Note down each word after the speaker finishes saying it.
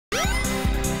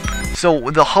So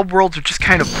the hub worlds are just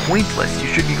kind of pointless. You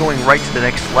should be going right to the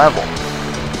next level.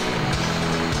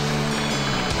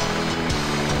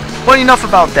 But enough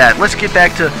about that. Let's get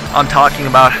back to talking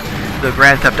about the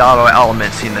Grand Theft Auto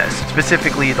elements in this.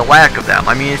 Specifically, the lack of them.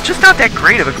 I mean, it's just not that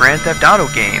great of a Grand Theft Auto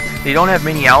game. They don't have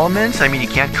many elements. I mean, you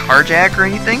can't carjack or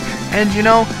anything. And, you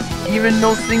know, even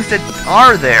those things that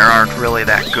are there aren't really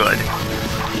that good.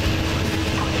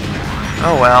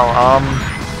 Oh well,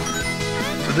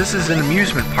 so this is an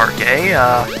amusement park, eh?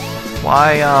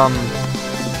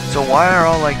 So why are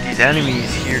all, like, these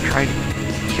enemies here trying to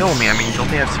kill me? I mean, don't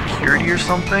they have security or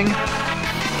something?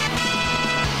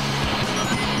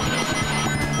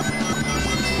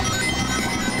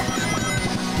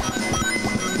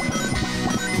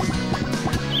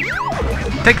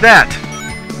 Take that!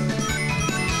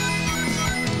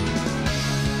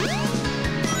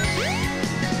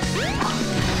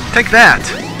 Take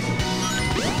that!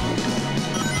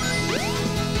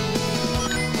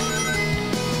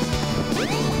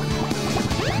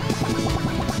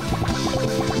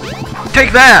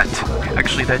 Take that!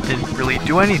 Actually, that didn't really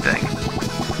do anything.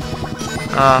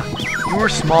 You were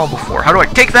small before. How do I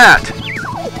take that?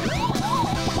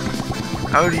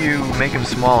 How do you make him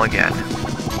small again?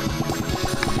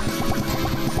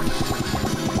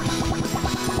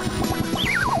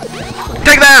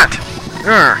 Take that!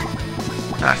 Urgh.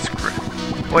 Ah, screw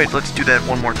it. Wait, let's do that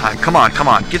one more time. Come on, come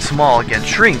on. Get small again.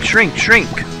 Shrink, shrink, shrink.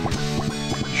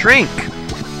 Shrink.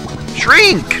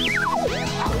 Shrink!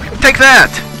 Take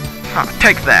that! Huh,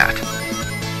 take that.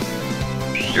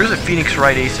 There's a Phoenix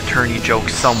Wright Ace Attorney joke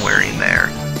somewhere in there.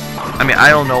 I mean, I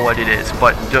don't know what it is,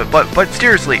 but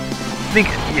seriously,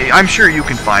 I'm sure you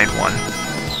can find one.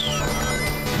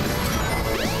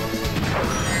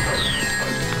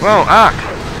 Whoa, ah!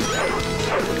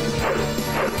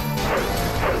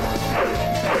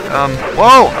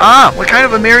 Whoa! Ah! What kind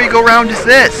of a merry-go-round is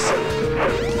this?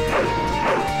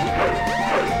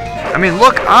 I mean,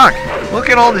 look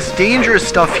at all this dangerous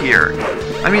stuff here.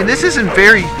 I mean, this isn't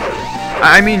very...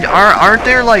 I mean, aren't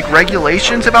there, like,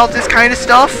 regulations about this kind of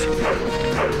stuff?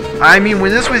 I mean,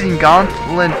 when this was in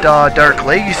Gauntlet Dark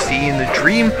Legacy in the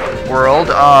Dream World,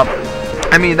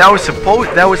 I mean, that was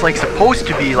supposed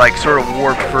to be, like, sort of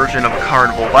warped version of a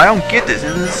carnival, but I don't get this.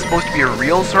 Isn't this supposed to be a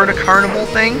real sort of carnival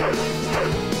thing?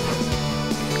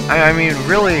 I mean,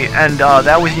 really, and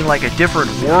that was in, like, a different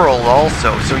world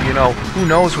also, so, you know, who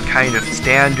knows what kind of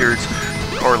standards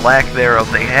or lack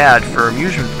thereof they had for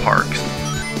amusement parks.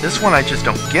 This one, I just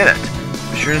don't get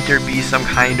it. Shouldn't there be some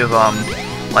kind of,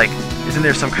 like, isn't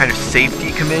there some kind of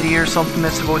safety committee or something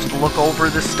that's supposed to look over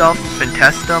this stuff and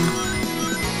test them?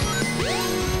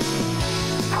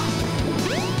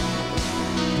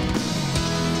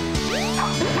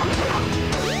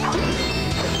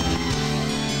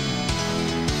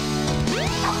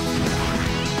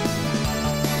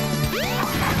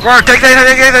 Take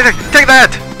that! Take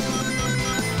that!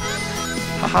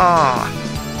 Haha!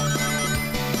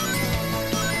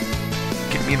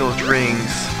 Give me those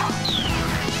rings.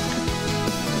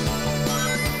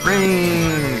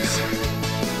 Rings!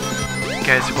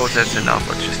 Okay, I suppose that's enough.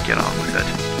 Let's just get on with it.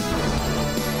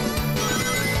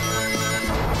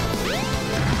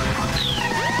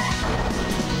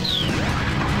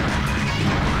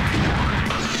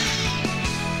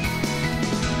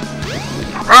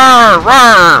 Roar!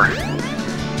 Roar!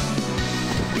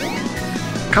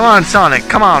 Come on, Sonic!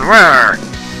 Come on! Roar!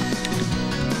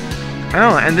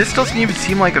 Oh, and this doesn't even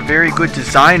seem like a very good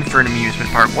design for an amusement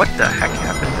park. What the heck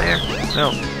happened there?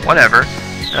 No, whatever.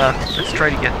 Let's try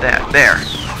to get that. There.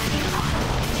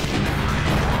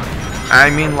 I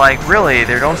mean, like, really,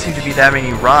 there don't seem to be that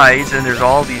many rides, and there's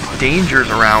all these dangers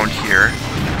around here.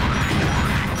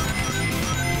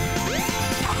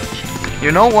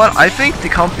 You know what? I think the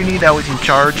company that was in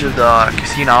charge of the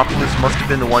Casinopolis must have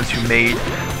been the ones who made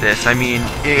this. I mean,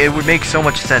 it would make so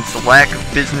much sense. The lack of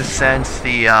business sense,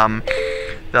 the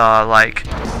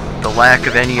lack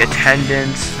of any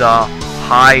attendance, the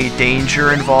high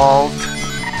danger involved.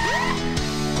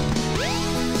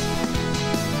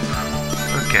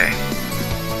 Okay.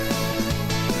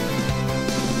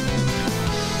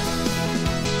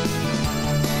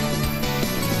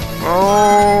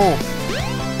 Oh!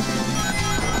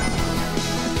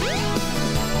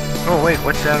 Oh wait,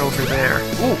 what's that over there?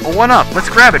 Ooh, a 1-up. Let's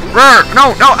grab it. Roar!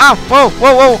 No, no, ow! Whoa,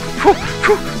 whoa, whoa! Whew,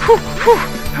 whew, whew, whew.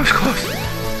 That was close.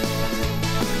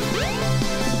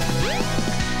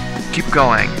 Keep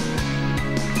going.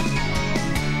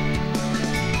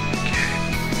 Okay.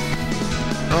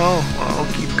 Oh,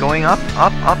 keep going up,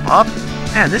 up, up, up.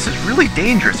 Man, this is really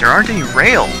dangerous. There aren't any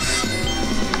rails.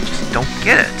 I just don't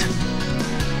get it.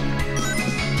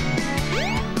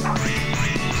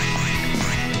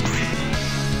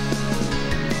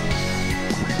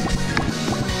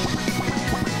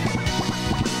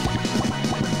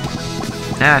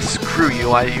 Nah, screw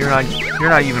you. You're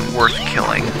not even worth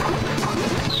killing.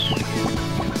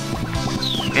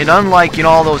 And unlike in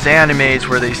all those animes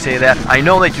where they say that, I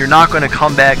know that you're not going to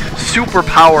come back super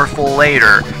powerful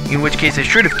later, in which case I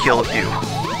should have killed you.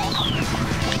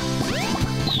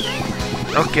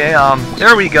 Okay,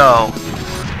 there we go.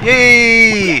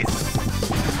 Yay!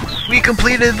 We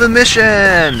completed the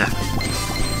mission!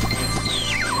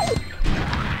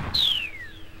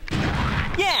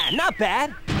 Yeah, not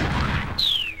bad.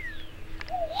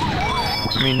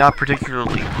 I mean, not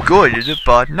particularly good, is it?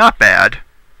 But not bad.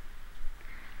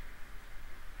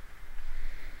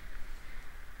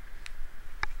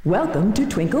 Welcome to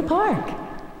Twinkle Park.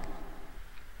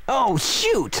 Oh,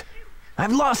 shoot!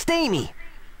 I've lost Amy.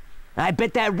 I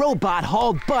bet that robot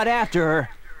hauled butt after her.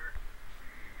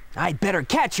 I'd better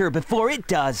catch her before it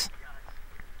does.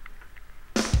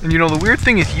 And you know, the weird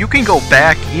thing is you can go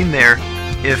back in there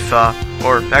if,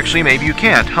 or actually maybe you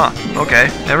can't, huh?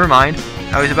 Okay, never mind.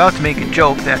 I was about to make a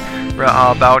joke that,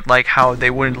 about like how they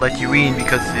wouldn't let you in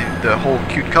because the whole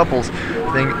cute couples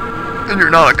thing, and you're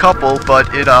not a couple,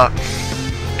 but it,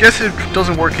 guess it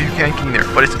doesn't work if you can't get in there.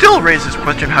 But it still raises the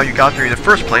question how you got there in the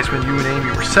first place when you and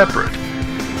Amy were separate.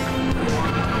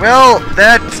 Well,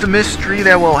 that's the mystery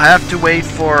that we'll have to wait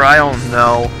for, I don't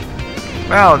know.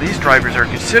 Wow, these drivers are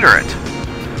considerate.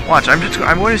 Watch, I'm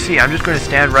going to see. I'm just going to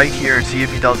stand right here and see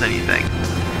if he does anything.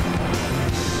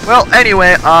 Well,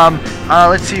 anyway,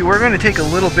 let's see. We're going to take a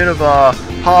little bit of a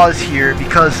pause here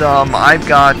because, I've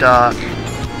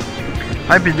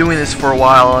been doing this for a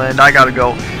while and I gotta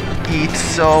go eat.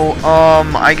 So,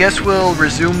 I guess we'll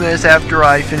resume this after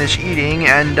I finish eating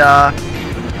and,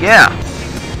 yeah.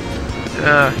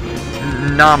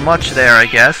 Not much there, I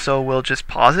guess, so we'll just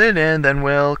pause it and then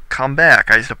we'll come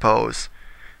back, I suppose.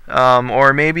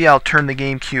 Or maybe I'll turn the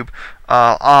GameCube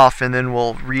off and then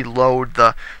we'll reload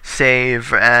the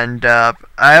save and I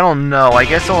don't know.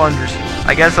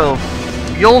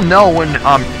 You'll know when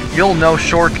you'll know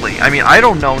shortly. I mean, I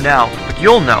don't know now, but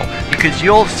you'll know because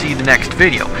you'll see the next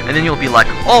video and then you'll be like,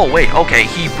 "Oh, wait, okay,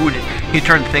 he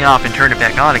turned the thing off and turned it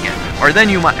back on again." Or then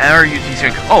you might, or you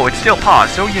think, "Oh, it's still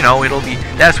paused." So, you know, it'll be,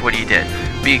 that's what he did.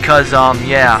 Because,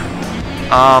 yeah,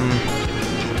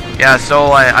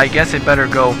 so I guess I better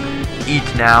go eat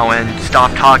now and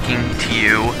stop talking to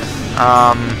you.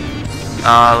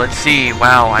 Let's see.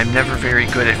 Wow, I'm never very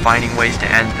good at finding ways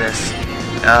to end this.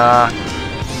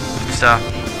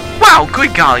 Wow,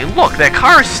 good golly, look, that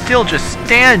car is still just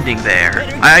standing there.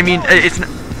 I mean, it's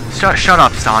shut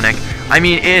up, Sonic. I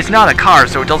mean, it's not a car,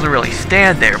 so it doesn't really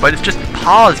stand there, but it's just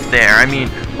paused there. I mean,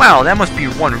 wow, that must be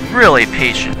one really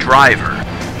patient driver.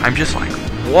 I'm just like,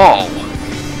 whoa.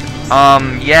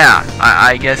 Yeah,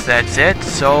 I guess that's it.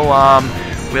 So,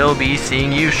 we'll be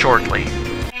seeing you shortly.